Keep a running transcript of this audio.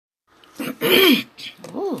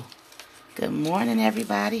Ooh, good morning,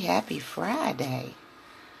 everybody. Happy Friday.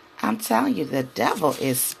 I'm telling you, the devil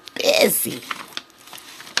is busy.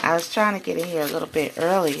 I was trying to get in here a little bit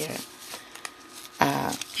earlier,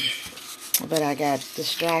 but I got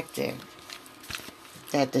distracted.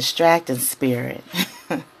 That distracting spirit.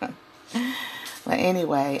 But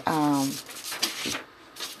anyway,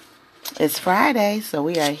 it's Friday, so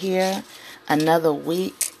we are here. Another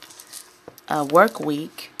week, work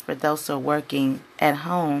week for those who are working at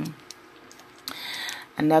home.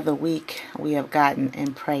 Another week we have gotten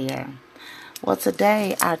in prayer. Well,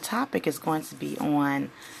 today our topic is going to be on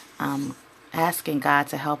asking God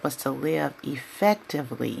to help us to live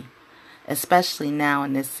effectively, especially now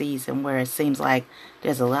in this season where it seems like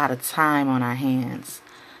there's a lot of time on our hands.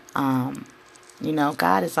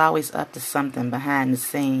 God is always up to something behind the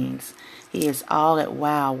scenes. He is all at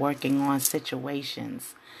while working on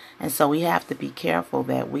situations. And so we have to be careful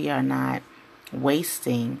that we are not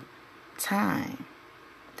wasting time,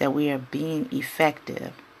 that we are being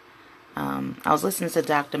effective. I was listening to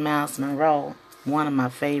Dr. Miles Monroe, one of my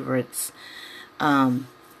favorites.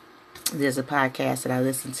 There's a podcast that I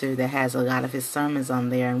listen to that has a lot of his sermons on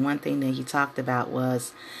there. And one thing that he talked about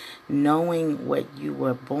was knowing what you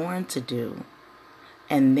were born to do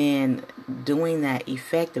and then doing that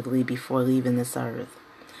effectively before leaving this earth.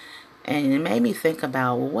 And it made me think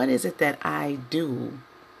about, well, what is it that I do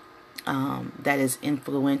that is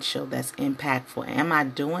influential, that's impactful? Am I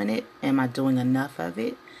doing it? Am I doing enough of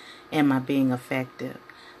it? Am I being effective?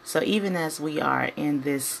 So even as we are in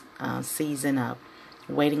this season of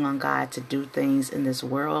waiting on God to do things in this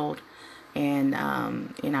world and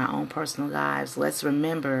in our own personal lives, let's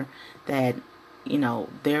remember that,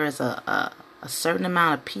 there is a certain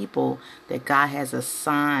amount of people that God has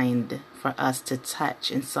assigned for us to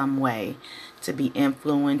touch in some way, to be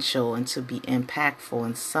influential and to be impactful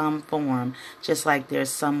in some form, just like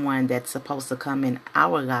there's someone that's supposed to come in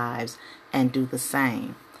our lives and do the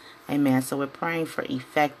same. Amen. So we're praying for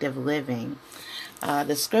effective living.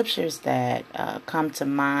 The scriptures that come to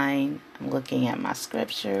mind, I'm looking at my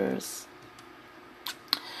scriptures,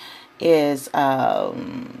 is, there's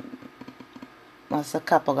a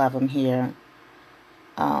couple of them here.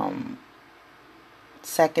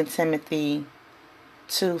 2 Timothy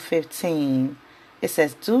 2:15, it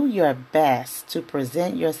says, "Do your best to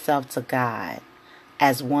present yourself to God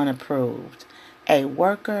as one approved, a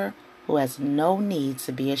worker who has no need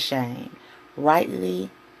to be ashamed, rightly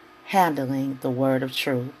handling the word of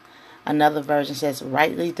truth." Another version says,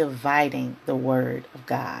 rightly dividing the word of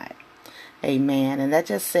God. Amen. And that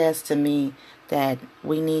just says to me that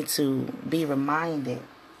we need to be reminded.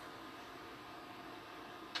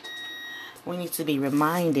 We need to be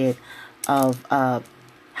reminded of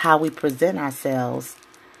how we present ourselves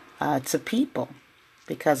to people,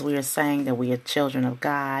 because we are saying that we are children of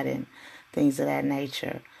God and things of that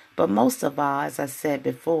nature. But most of all, as I said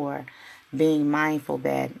before, being mindful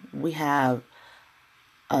that we have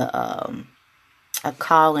a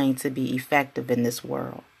calling to be effective in this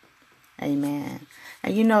world. Amen.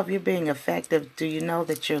 And if you're being effective, do you know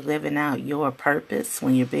that you're living out your purpose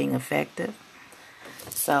when you're being effective?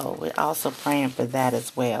 So we're also praying for that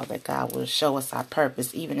as well, that God will show us our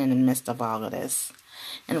purpose even in the midst of all of this.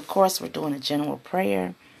 And of course, we're doing a general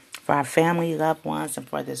prayer for our family, loved ones, and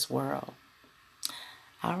for this world.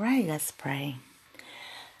 All right, let's pray.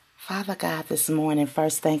 Father God, this morning,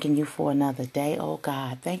 first thanking you for another day, oh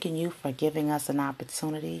God. Thanking you for giving us an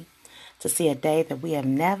opportunity to see a day that we have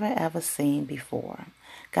never, ever seen before.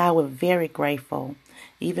 God, we're very grateful,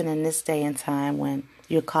 even in this day and time when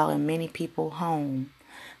you're calling many people home.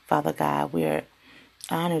 Father God, we're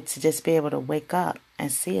honored to just be able to wake up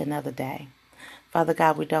and see another day. Father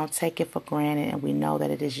God, we don't take it for granted, and we know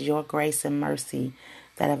that it is your grace and mercy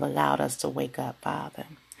that have allowed us to wake up, Father.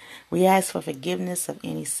 We ask for forgiveness of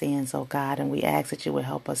any sins, oh God, and we ask that you would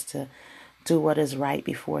help us to do what is right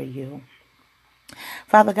before you.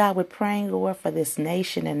 Father God, we're praying, Lord, for this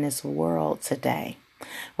nation and this world today.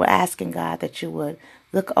 We're asking, God, that you would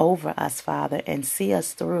look over us, Father, and see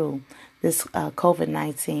us through this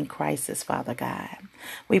COVID-19 crisis, Father God.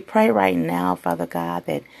 We pray right now, Father God,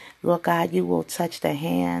 that, Lord God, you will touch the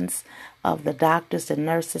hands of the doctors, the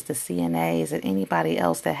nurses, the CNAs, and anybody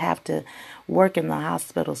else that have to work in the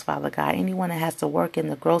hospitals, Father God. Anyone that has to work in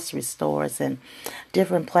the grocery stores and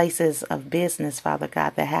different places of business, Father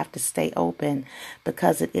God, that have to stay open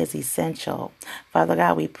because it is essential. Father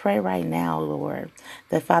God, we pray right now, Lord,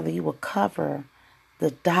 that, Father, you will cover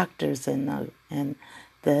the doctors and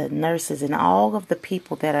the nurses, and all of the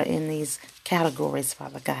people that are in these categories,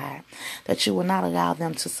 Father God, that you will not allow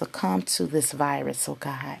them to succumb to this virus, oh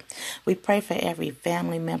God. We pray for every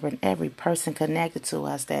family member and every person connected to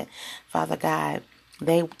us that, Father God,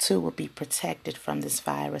 they too will be protected from this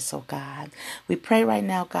virus, oh God. We pray right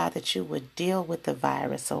now, God, that you would deal with the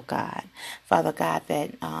virus, oh God. Father God,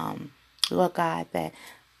 that, Lord God, that,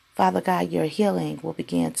 Father God, your healing will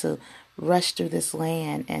begin to rush through this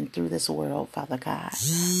land and through this world, Father God.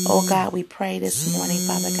 Oh God, we pray this morning,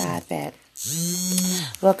 Father God, that,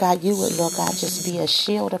 Lord God, you would, Lord God, just be a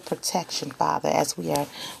shield of protection, Father, as we are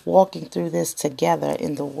walking through this together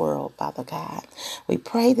in the world, Father God. We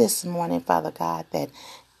pray this morning, Father God, that,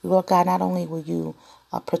 Lord God, not only will you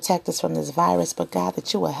protect us from this virus, but God,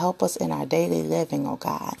 that you will help us in our daily living, oh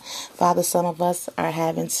God. Father, some of us are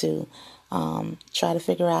having to try to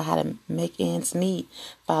figure out how to make ends meet,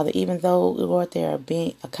 Father, even though, Lord, there are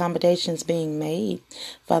being accommodations being made,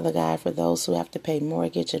 Father God, for those who have to pay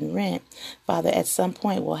mortgage and rent. Father, at some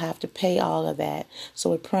point we'll have to pay all of that.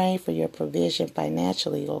 So we're praying for your provision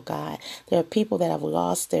financially, oh God. There are people that have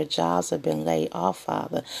lost their jobs, have been laid off,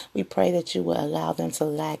 Father. We pray that you will allow them to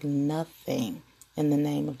lack nothing. In the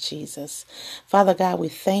name of Jesus. Father God, we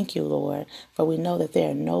thank you, Lord, for we know that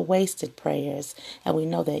there are no wasted prayers. And we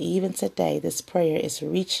know that even today, this prayer is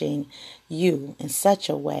reaching you in such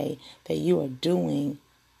a way that you are doing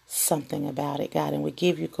something about it, God. And we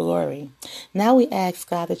give you glory. Now we ask,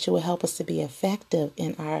 God, that you will help us to be effective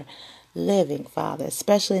in our living, Father,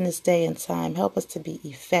 especially in this day and time. Help us to be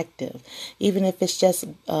effective, even if it's just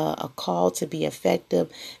a call to be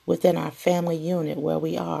effective within our family unit where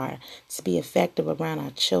we are, to be effective around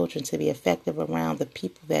our children, to be effective around the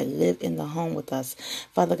people that live in the home with us.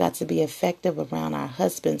 Father God, to be effective around our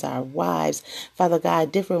husbands, our wives. Father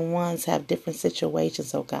God, different ones have different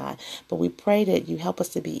situations, oh God. But we pray that you help us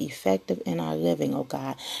to be effective in our living, oh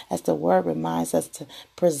God, as the word reminds us to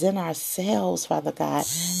present ourselves, Father God,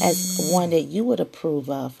 as one that you would approve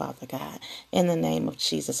of, Father God, in the name of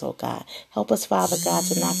Jesus, oh God. Help us, Father God,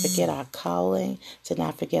 to not forget our calling, to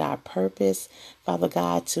not forget our purpose, Father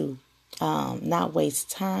God, to not waste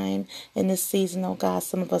time in this season, oh God.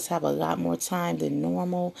 Some of us have a lot more time than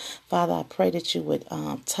normal. Father, I pray that you would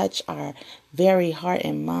touch our very heart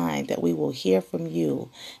and mind, that we will hear from you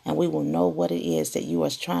and we will know what it is that you are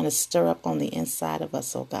trying to stir up on the inside of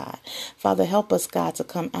us, oh God. Father, help us, God, to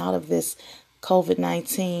come out of this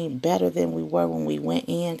COVID-19 better than we were when we went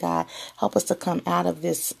in, God. Help us to come out of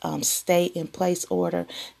this stay in place order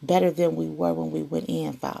better than we were when we went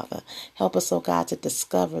in, Father. Help us, oh God, to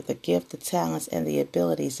discover the gift, the talents, and the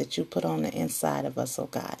abilities that you put on the inside of us, oh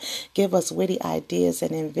God. Give us witty ideas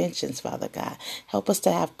and inventions, Father God. Help us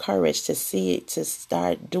to have courage to see it, to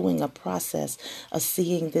start doing a process of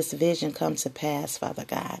seeing this vision come to pass, Father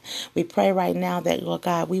God. We pray right now that, Lord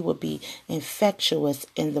God, we will be infectious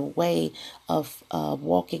in the way of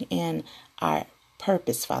walking in our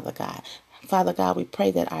purpose, Father God. Father God, we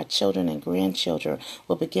pray that our children and grandchildren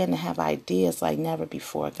will begin to have ideas like never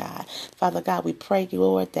before, God. Father God, we pray,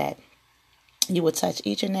 Lord, that you will touch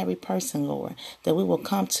each and every person, Lord, that we will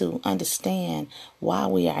come to understand why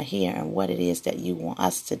we are here and what it is that you want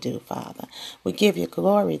us to do, Father. We give you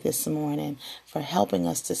glory this morning for helping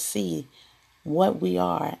us to see what we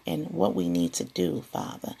are and what we need to do,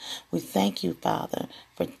 Father. We thank you, Father,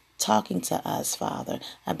 for talking to us, Father,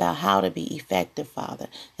 about how to be effective, Father,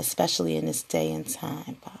 especially in this day and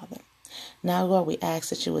time, Father. Now, Lord, we ask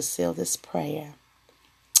that you would seal this prayer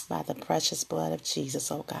by the precious blood of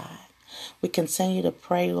Jesus, oh God. We continue to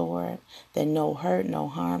pray, Lord, that no hurt, no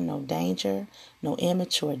harm, no danger, no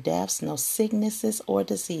immature deaths, no sicknesses or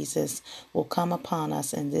diseases will come upon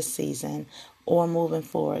us in this season or moving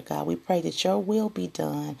forward, God. We pray that your will be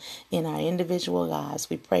done in our individual lives.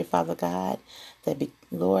 We pray, Father God,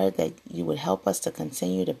 Lord, that you would help us to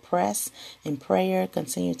continue to press in prayer,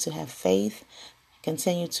 continue to have faith,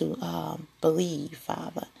 continue to believe,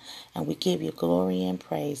 Father. And we give you glory and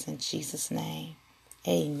praise in Jesus' name.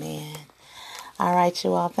 Amen. All right,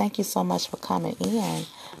 you all. Thank you so much for coming in.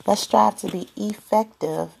 Let's strive to be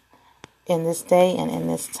effective in this day and in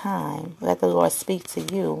this time. Let the Lord speak to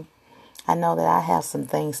you. I know that I have some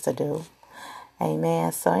things to do.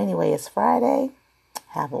 Amen. So anyway, it's Friday.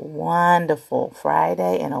 Have a wonderful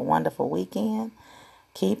Friday and a wonderful weekend.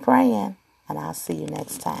 Keep praying, and I'll see you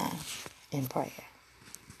next time in prayer.